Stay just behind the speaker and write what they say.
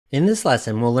In this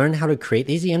lesson, we'll learn how to create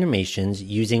these animations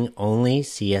using only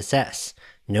CSS.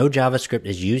 No JavaScript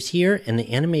is used here, and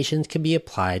the animations can be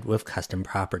applied with custom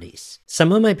properties.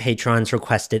 Some of my patrons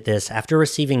requested this after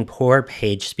receiving poor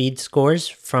page speed scores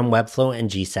from Webflow and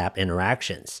GSAP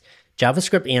interactions.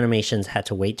 JavaScript animations had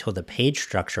to wait till the page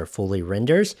structure fully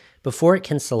renders before it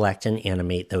can select and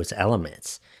animate those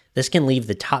elements. This can leave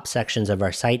the top sections of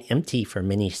our site empty for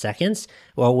many seconds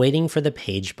while waiting for the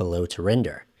page below to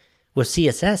render. With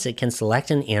CSS, it can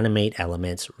select and animate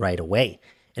elements right away,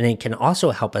 and it can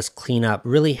also help us clean up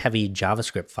really heavy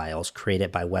JavaScript files created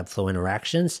by Webflow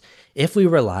interactions if we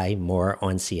rely more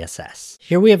on CSS.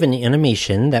 Here we have an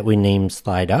animation that we named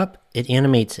Slide Up. It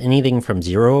animates anything from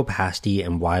 0 opacity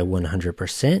and Y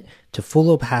 100% to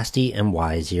full opacity and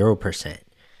Y 0%.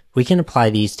 We can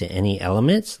apply these to any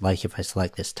elements, like if I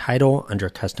select this title under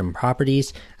Custom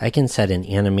Properties, I can set an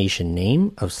animation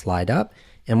name of Slide Up,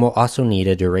 and we'll also need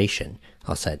a duration.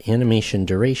 I'll set animation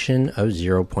duration of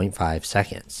 0.5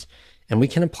 seconds. And we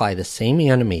can apply the same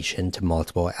animation to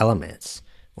multiple elements.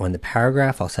 On the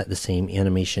paragraph, I'll set the same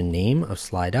animation name of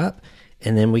Slide Up,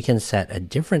 and then we can set a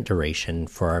different duration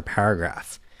for our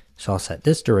paragraph. So I'll set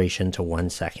this duration to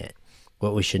 1 second.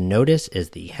 What we should notice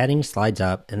is the heading slides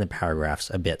up and the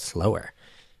paragraph's a bit slower.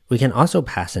 We can also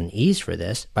pass an ease for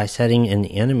this by setting an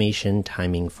animation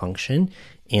timing function,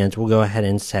 and we'll go ahead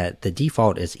and set the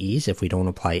default as ease if we don't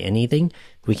apply anything.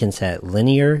 We can set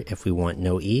linear if we want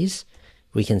no ease.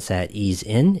 We can set ease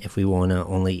in if we want to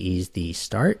only ease the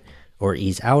start, or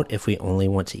ease out if we only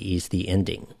want to ease the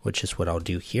ending, which is what I'll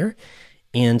do here.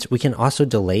 And we can also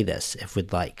delay this if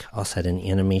we'd like. I'll set an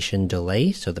animation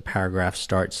delay so the paragraph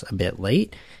starts a bit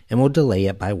late, and we'll delay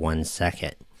it by 1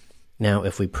 second. Now,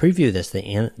 if we preview this,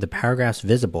 the paragraph's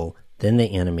visible, then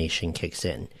the animation kicks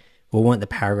in. We'll want the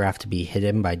paragraph to be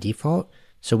hidden by default,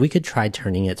 so we could try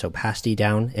turning its opacity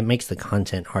down. It makes the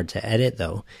content hard to edit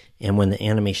though, and when the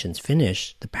animation's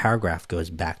finished, the paragraph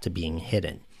goes back to being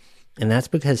hidden. And that's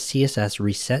because CSS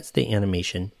resets the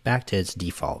animation back to its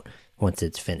default once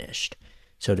it's finished.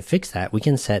 So to fix that, we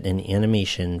can set an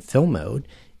animation fill mode,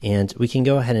 and we can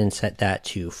go ahead and set that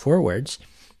to forwards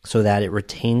so that it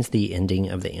retains the ending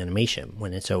of the animation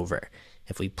when it's over.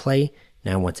 If we play,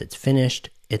 now once it's finished,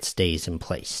 it stays in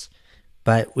place.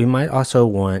 But we might also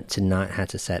want to not have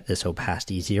to set this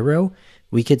opacity 0.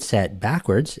 We could set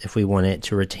backwards if we want it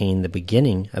to retain the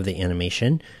beginning of the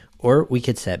animation, or we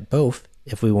could set both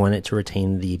if we want it to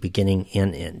retain the beginning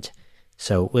and end.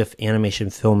 So with animation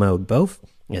fill mode both,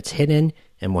 it's hidden,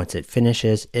 and once it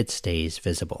finishes, it stays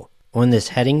visible. On this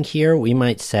heading here, we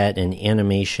might set an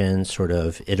animation sort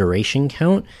of iteration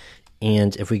count,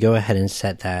 and if we go ahead and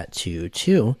set that to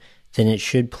 2, then it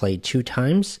should play 2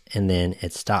 times, and then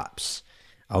it stops.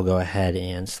 I'll go ahead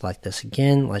and select this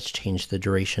again. Let's change the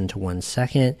duration to 1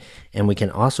 second, and we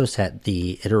can also set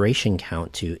the iteration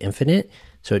count to infinite,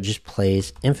 so it just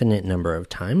plays infinite number of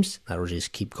times. That'll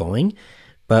just keep going.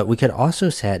 But we could also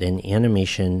set an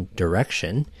animation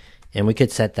direction, and we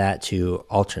could set that to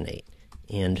alternate.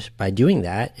 And by doing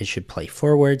that, it should play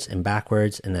forwards and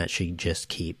backwards, and that should just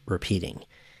keep repeating.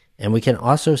 And we can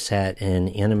also set an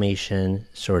animation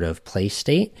sort of play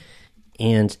state,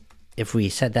 and if we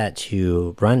set that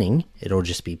to running, it'll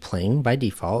just be playing by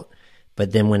default.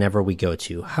 But then whenever we go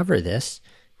to hover this,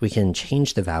 we can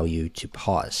change the value to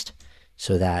paused,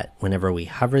 so that whenever we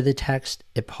hover the text,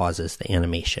 it pauses the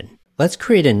animation. Let's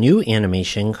create a new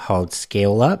animation called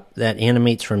Scale Up that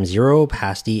animates from 0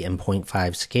 opacity and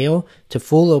 0.5 scale to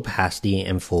full opacity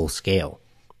and full scale.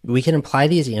 We can apply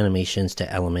these animations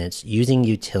to elements using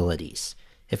utilities.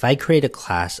 If I create a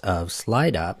class of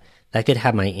Slide Up, that could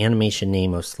have my animation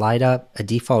name of Slide Up, a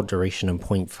default duration of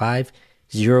 0.5,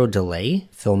 0 delay,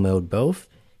 fill mode both,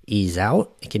 ease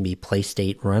out, it can be play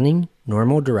state running,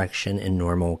 normal direction, and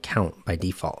normal count by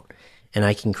default. And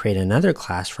I can create another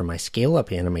class for my Scale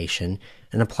Up animation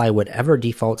and apply whatever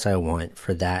defaults I want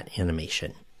for that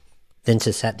animation. Then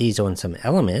to set these on some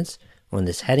elements, on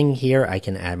this heading here, I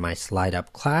can add my Slide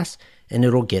Up class, and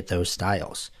it'll get those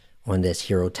styles. On this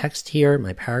hero text here,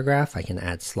 my paragraph, I can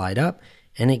add Slide Up,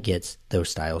 and it gets those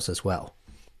styles as well.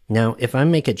 Now, if I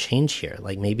make a change here,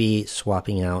 like maybe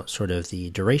swapping out sort of the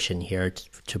duration here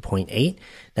to 0.8,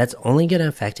 that's only going to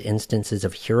affect instances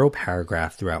of hero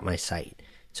paragraph throughout my site.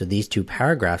 So these two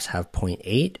paragraphs have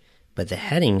 0.8, but the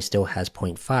heading still has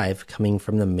 0.5 coming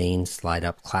from the main Slide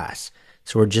Up class.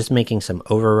 So we're just making some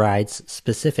overrides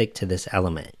specific to this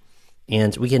element.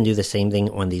 And we can do the same thing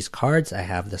on these cards. I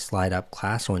have the Slide Up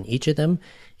class on each of them,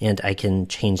 and I can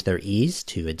change their ease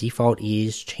to a default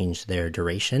ease, change their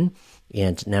duration,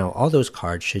 and now all those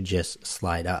cards should just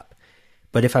slide up.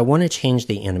 But if I want to change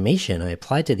the animation I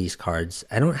applied to these cards,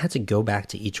 I don't have to go back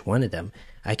to each one of them.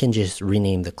 I can just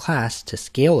rename the class to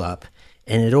scale up,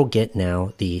 and it'll get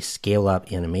now the scale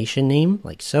up animation name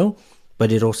like so,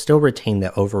 but it'll still retain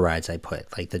the overrides I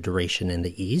put, like the duration and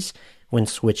the ease, when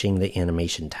switching the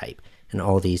animation type, and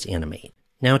all these animate.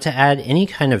 Now to add any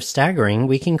kind of staggering,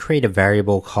 we can create a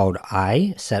variable called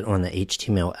I set on the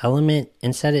HTML element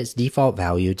and set its default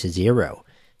value to 0.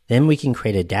 Then we can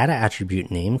create a data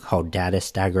attribute name called data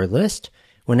stagger list.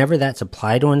 Whenever that's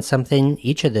applied on something,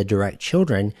 each of the direct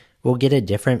children will get a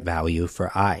different value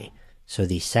for I. So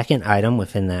the second item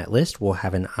within that list will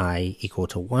have an I equal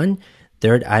to 1.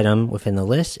 Third item within the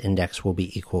list index will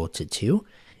be equal to 2.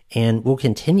 And we'll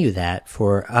continue that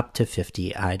for up to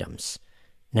 50 items.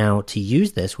 Now to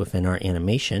use this within our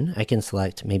animation, I can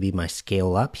select maybe my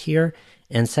scale up here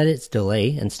and set its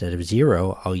delay. Instead of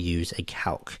 0, I'll use a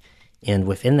calc. And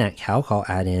within that calc, I'll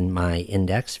add in my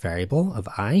index variable of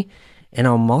I, and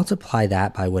I'll multiply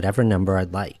that by whatever number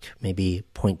I'd like, maybe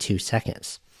 0.2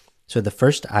 seconds. So the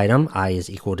first item, I is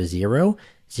equal to 0.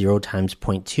 0 times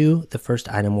 0.2, the first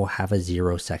item will have a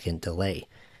 0-second delay.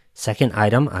 Second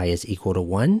item, I is equal to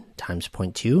 1 times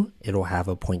 0.2, it'll have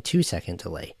a 0.2-second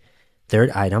delay. Third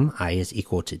item, I is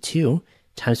equal to 2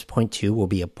 times 0.2 will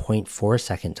be a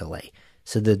 0.4-second delay.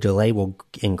 So the delay will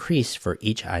increase for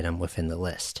each item within the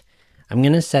list. I'm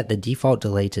going to set the default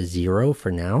delay to 0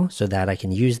 for now so that I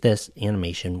can use this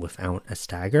animation without a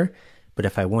stagger. But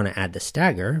if I want to add the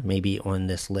stagger, maybe on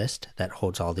this list that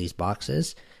holds all these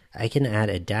boxes, I can add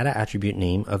a data attribute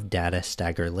name of data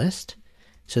stagger list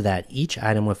so that each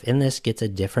item within this gets a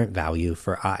different value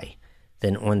for I.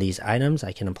 Then on these items,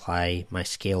 I can apply my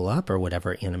scale up or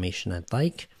whatever animation I'd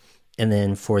like. And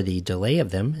then for the delay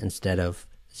of them, instead of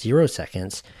 0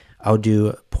 seconds, I'll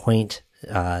do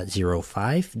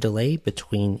 0.05 delay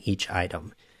between each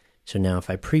item. So now if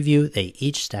I preview, they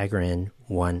each stagger in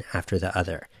one after the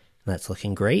other. That's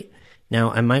looking great.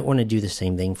 Now I might want to do the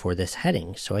same thing for this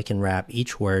heading. So I can wrap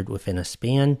each word within a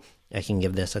span. I can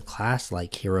give this a class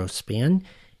like hero span.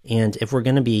 And if we're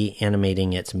going to be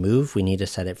animating its move, we need to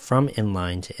set it from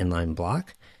inline to inline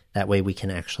block. That way we can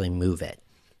actually move it.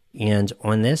 And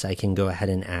on this, I can go ahead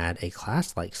and add a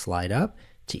class like slide up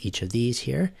to each of these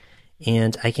here.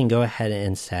 And I can go ahead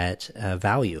and set a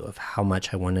value of how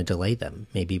much I want to delay them,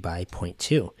 maybe by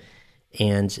 0.2.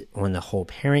 And on the whole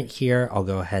parent here, I'll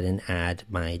go ahead and add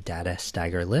my data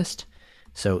stagger list.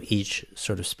 So each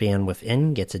sort of span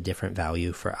within gets a different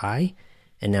value for I.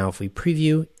 And now if we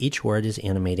preview, each word is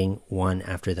animating one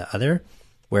after the other,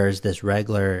 whereas this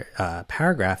regular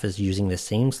paragraph is using the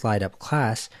same slide up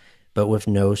class, but with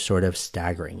no sort of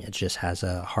staggering. It just has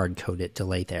a hard-coded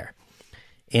delay there.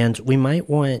 And we might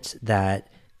want that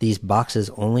these boxes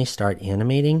only start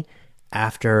animating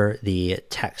after the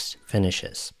text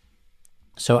finishes.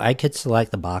 So I could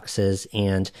select the boxes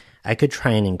and I could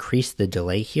try and increase the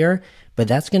delay here, but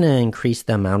that's going to increase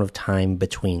the amount of time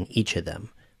between each of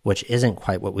them, which isn't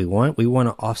quite what we want. We want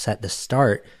to offset the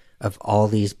start of all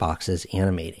these boxes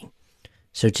animating.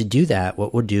 So to do that,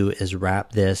 what we'll do is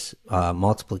wrap this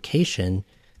multiplication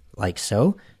like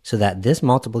so that this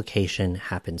multiplication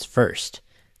happens first.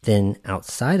 Then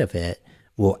outside of it,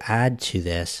 we'll add to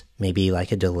this maybe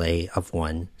like a delay of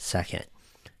 1 second.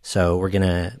 So we're going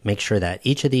to make sure that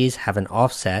each of these have an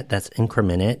offset that's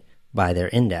incremented by their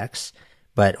index.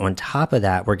 But on top of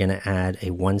that, we're going to add a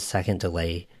 1 second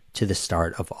delay to the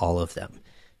start of all of them.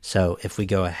 So if we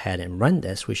go ahead and run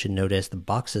this, we should notice the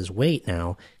boxes wait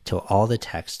now till all the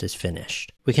text is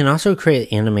finished. We can also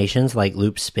create animations like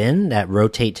loop spin that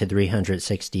rotate to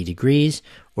 360 degrees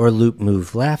or loop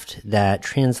move left that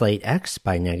translate X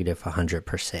by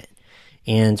 -100%.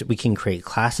 And we can create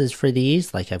classes for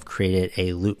these, like I've created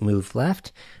a loop move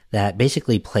left that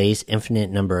basically plays infinite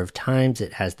number of times.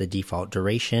 It has the default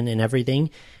duration and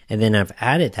everything. And then I've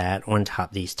added that on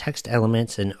top of these text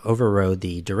elements and overrode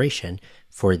the duration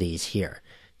for these here.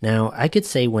 Now I could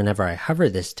say whenever I hover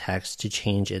this text to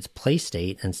change its play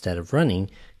state instead of running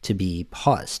to be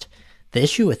paused. The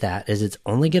issue with that is it's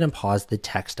only going to pause the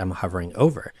text I'm hovering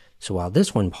over. So while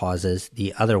this one pauses,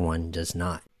 the other one does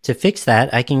not. To fix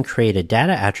that, I can create a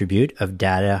data attribute of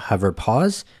data hover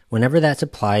pause. Whenever that's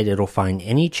applied, it'll find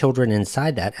any children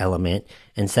inside that element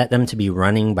and set them to be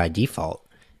running by default.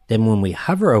 Then when we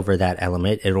hover over that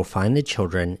element, it'll find the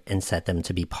children and set them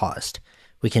to be paused.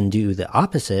 We can do the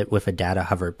opposite with a data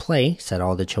hover play, set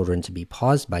all the children to be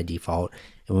paused by default,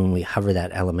 and when we hover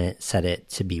that element, set it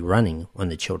to be running on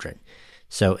the children.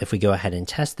 So if we go ahead and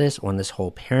test this on this whole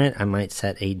parent, I might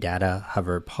set a data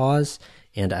hover pause,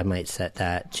 and I might set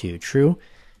that to true.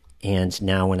 And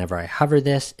now whenever I hover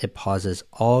this, it pauses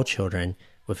all children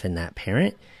within that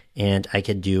parent. And I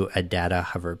could do a data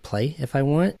hover play if I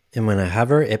want. And when I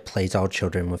hover, it plays all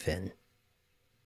children within.